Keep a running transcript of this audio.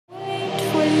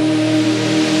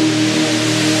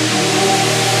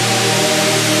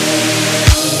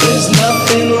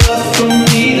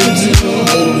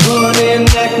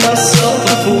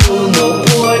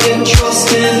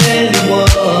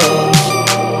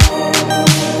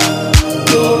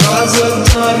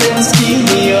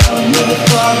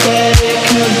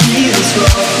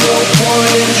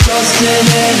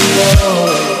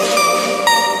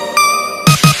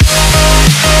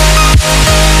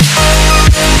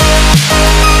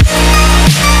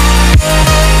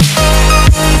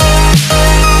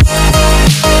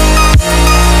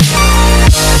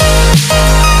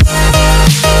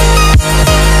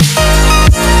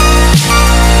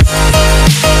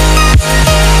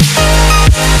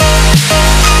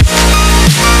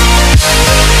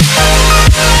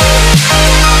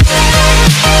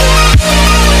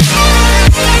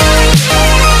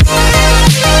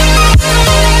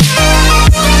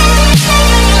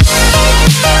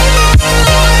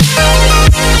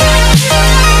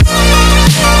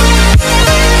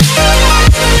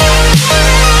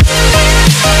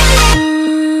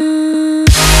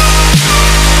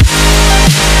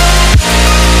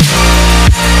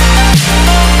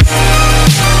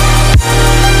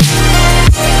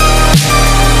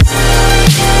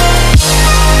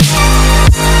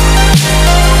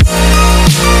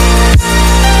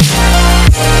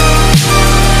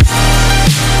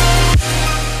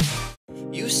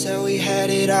said we had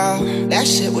it all, that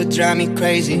shit would drive me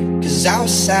crazy. Cause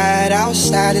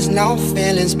outside is no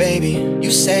feelings, baby.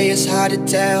 You say it's hard to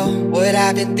tell what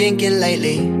I've been thinking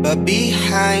lately, but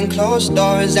behind closed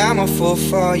doors, I'm a fool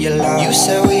for your love. You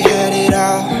said we had it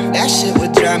all, that shit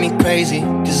would drive me crazy.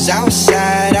 Cause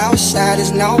outside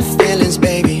is no feelings,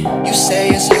 baby. You say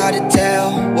it's hard to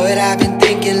tell what I've been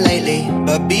thinking lately,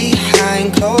 but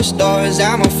behind closed doors,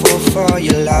 I'm a fool for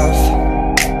your love.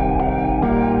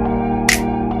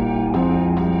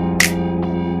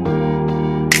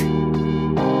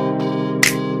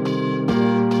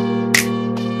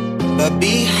 But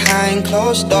behind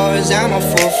closed doors, I'm a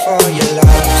fool for your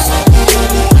love.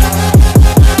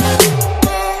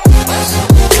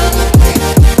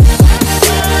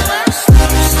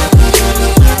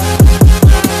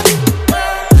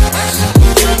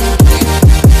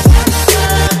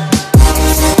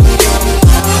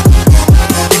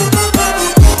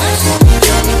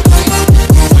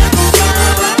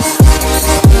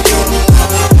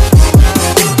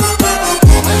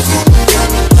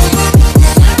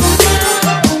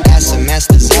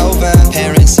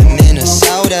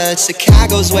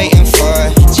 Chicago's waiting for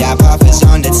job offers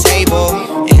on the table,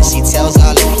 and she tells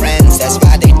all her friends that's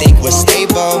why they think we're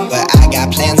stable. But I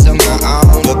got plans of my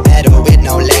own, but better with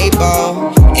no label.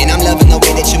 And I'm loving the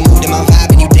way that you move to my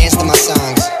vibe and you dance to my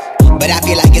songs. But I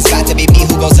feel like it's about to be me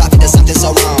who goes off into something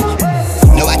so wrong.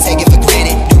 No, I take it for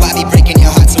granted. Do I be breaking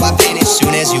your heart so I vanish?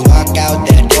 Soon as you walk out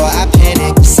that door, I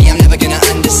panic. See, I'm never gonna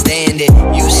understand it.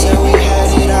 You said we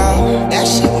had it all, that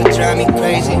shit would drive me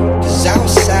crazy. Cause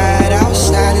outside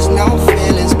is no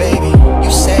feelings, baby.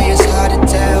 You say it's hard to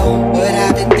tell what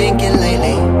I've been thinking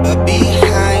lately, but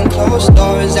behind closed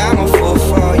doors, I'm a fool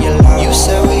for your love. You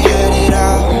said we had it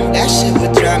all, that shit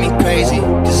would drive me crazy.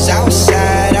 Cause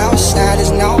outside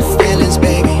is no feelings,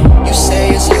 baby. You say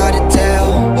it's hard to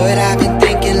tell what I've been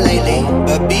thinking lately,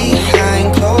 but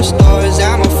behind closed doors,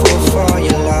 I'm a fool for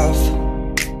your love.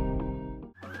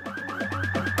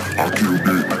 I killed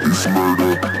it, it's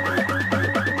murder.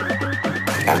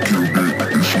 I killed it,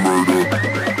 it's murder.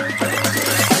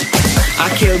 I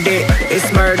killed it,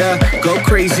 it's murder. Go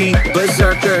crazy,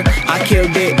 berserker. I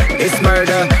killed it, it's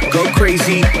murder. Go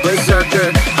crazy,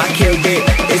 berserker. I killed it,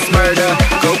 it's murder.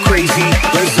 Go crazy,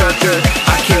 berserker.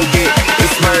 I killed it,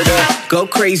 it's murder. Go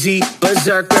crazy,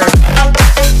 berserker.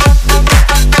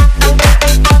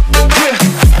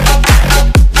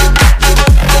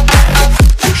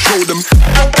 Show them.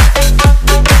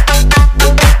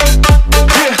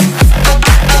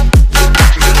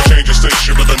 Change the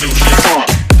station with a new shit.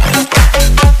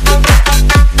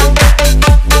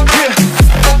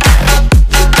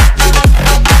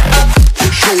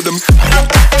 Show them.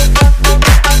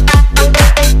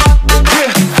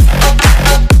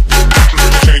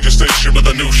 Change the station with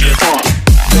a new shit.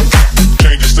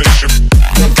 Change the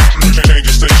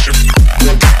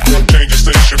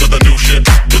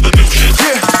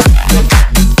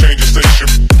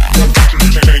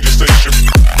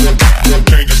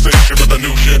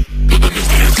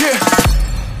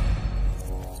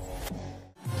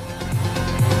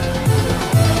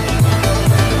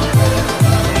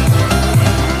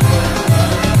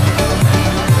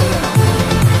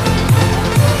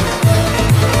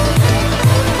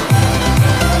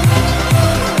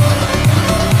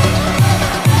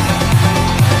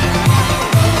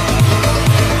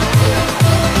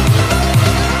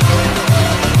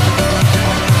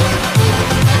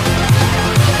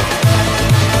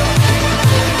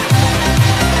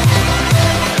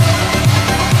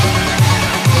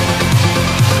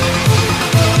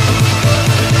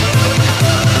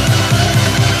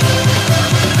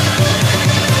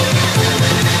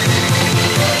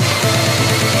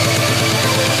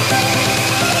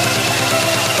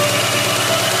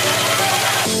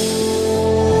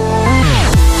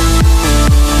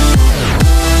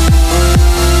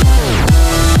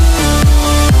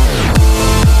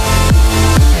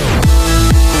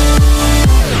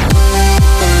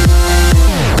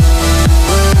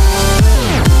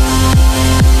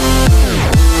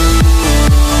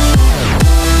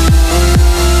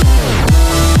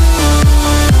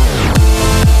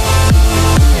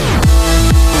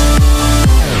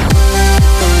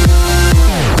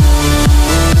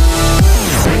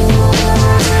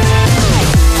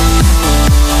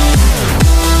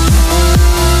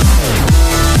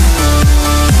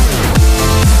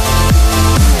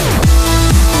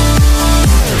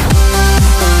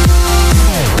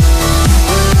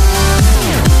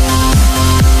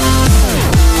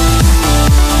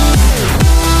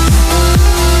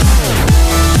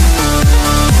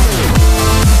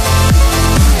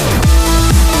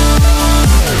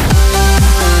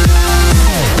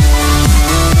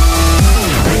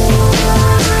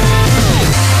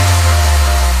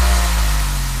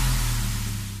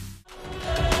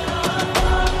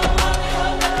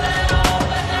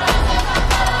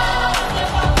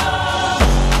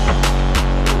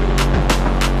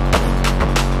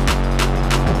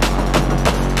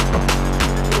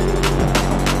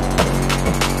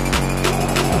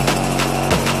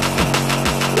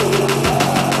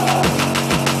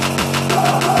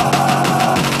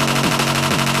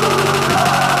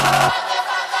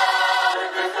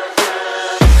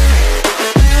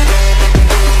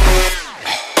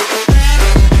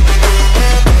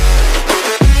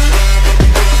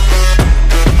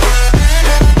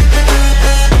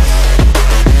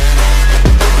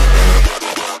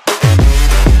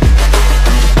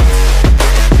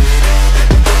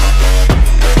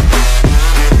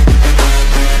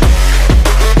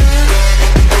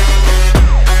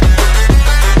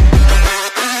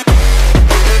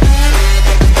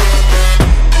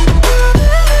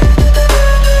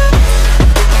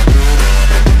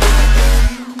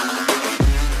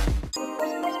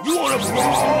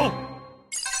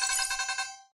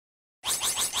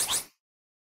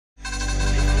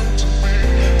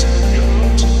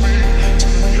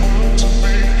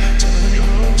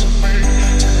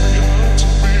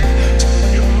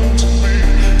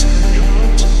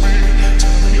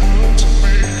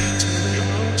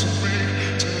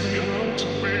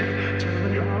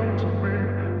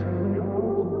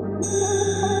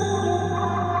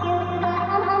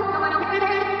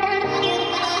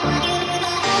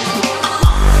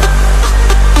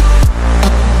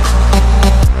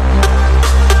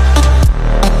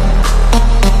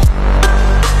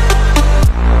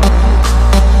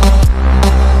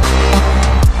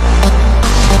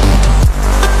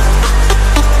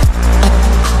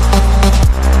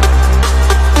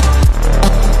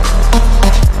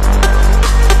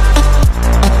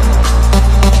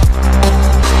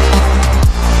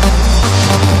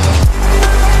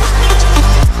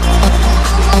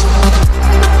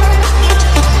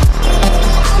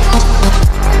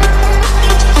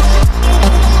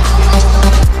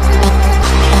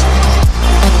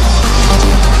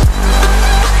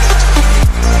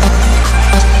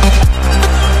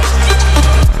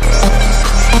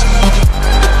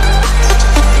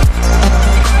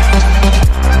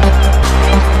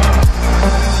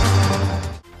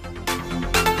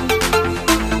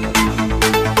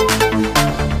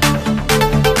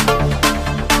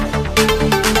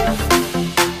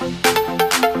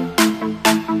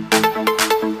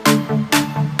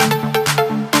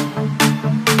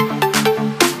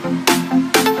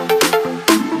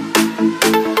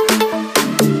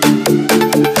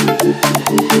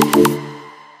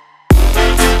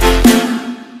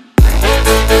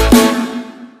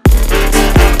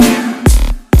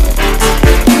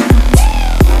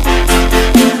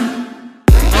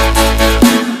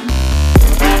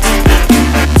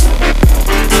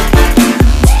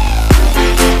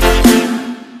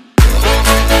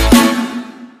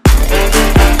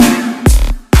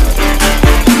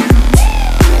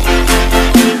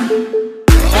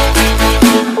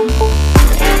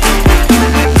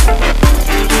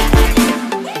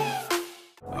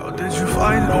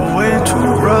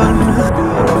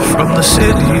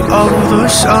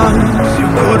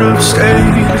stay.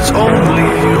 It's only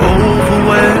over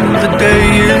when the day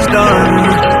is done.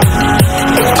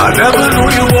 I never knew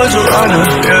you was a runner,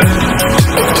 yeah.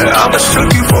 I mistook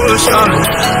you for a stunner.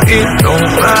 It don't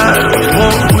matter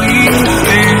what we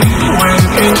think when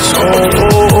it's all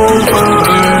over.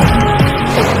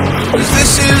 'Cause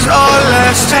this is our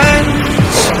last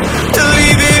chance to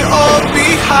leave it all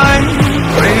behind.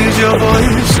 Raise your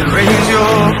voice and raise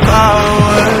your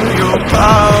power,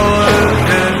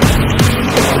 yeah.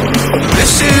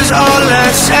 This is our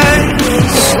last chance.